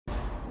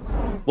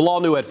Well,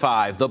 all new at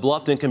 5, the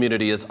Bluffton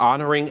community is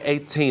honoring a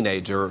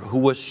teenager who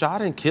was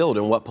shot and killed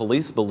in what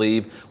police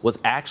believe was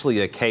actually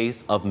a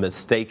case of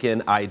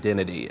mistaken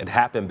identity. It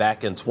happened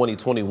back in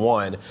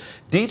 2021.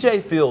 DJ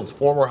Fields'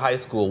 former high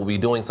school will be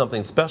doing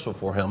something special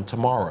for him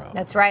tomorrow.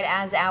 That's right.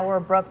 As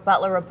our Brooke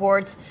Butler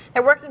reports,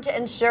 they're working to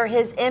ensure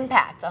his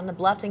impact on the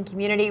Bluffton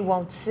community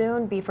won't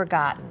soon be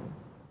forgotten.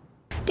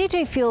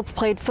 DJ Fields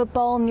played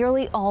football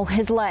nearly all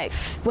his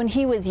life. When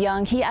he was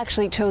young, he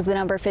actually chose the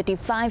number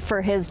 55 for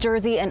his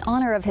jersey in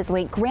honor of his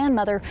late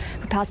grandmother,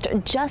 who passed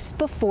just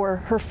before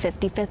her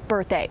 55th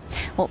birthday.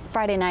 Well,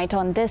 Friday night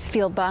on this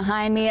field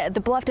behind me, the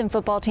Bluffton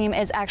football team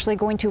is actually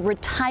going to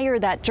retire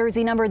that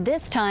jersey number,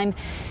 this time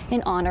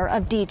in honor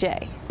of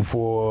DJ.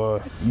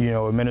 For,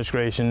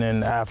 administration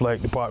and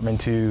athletic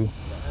department to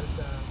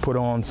put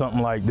on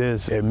something like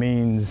this, it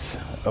means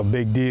a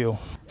big deal.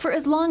 For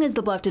as long as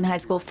the Bluffton High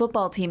School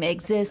football team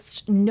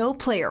exists, no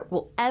player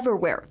will ever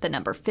wear the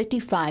number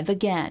 55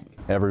 again.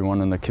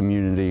 Everyone in the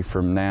community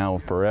from now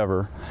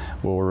forever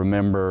will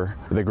remember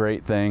the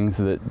great things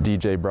that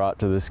DJ brought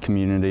to this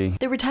community.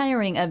 The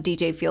retiring of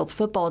DJ Fields'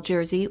 football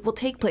jersey will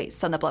take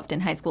place on the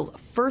Bluffton High School's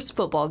first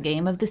football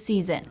game of the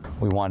season.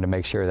 We wanted to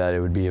make sure that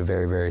it would be a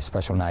very, very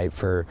special night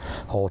for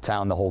the whole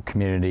town, the whole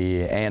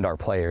community, and our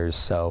players.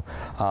 So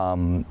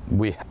I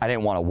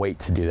didn't want to wait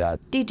to do that.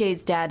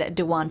 DJ's dad,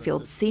 DeJuan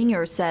Fields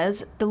Sr.,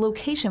 says the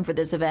location for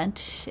this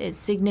event is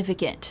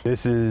significant.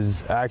 This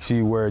is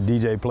actually where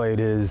DJ played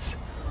his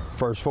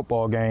first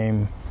football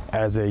game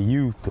as a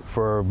youth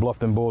for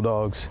Bluffton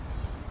Bulldogs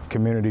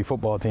community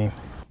football team.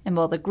 And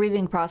while the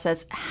grieving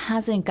process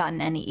hasn't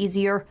gotten any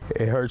easier,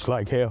 it hurts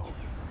like hell.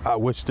 I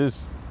wish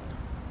this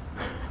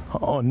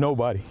on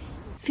nobody.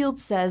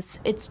 Fields says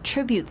it's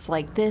tributes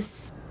like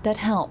this that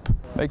help.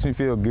 Makes me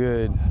feel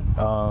good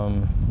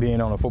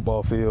being on a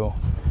football field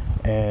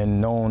and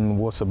knowing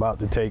what's about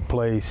to take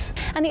place.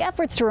 And the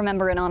efforts to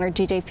remember and honor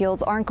DJ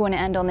Fields aren't going to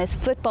end on this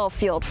football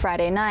field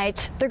Friday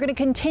night. They're going to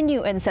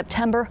continue in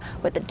September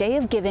with the Day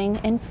of Giving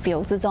in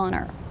Fields'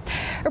 honor.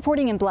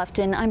 Reporting in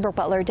Bluffton, I'm Brooke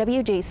Butler,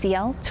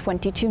 WJCL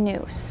 22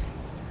 News.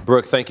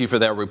 Brooke, thank you for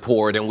that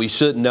report. And we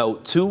should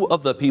note 2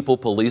 of the people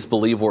police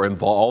believe were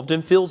involved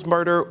in Fields'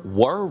 murder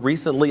were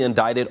recently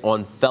indicted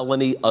on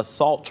felony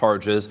assault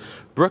charges.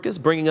 Brooke is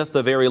bringing us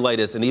the very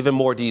latest and even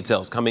more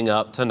details coming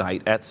up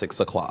tonight at 6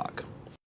 o'clock.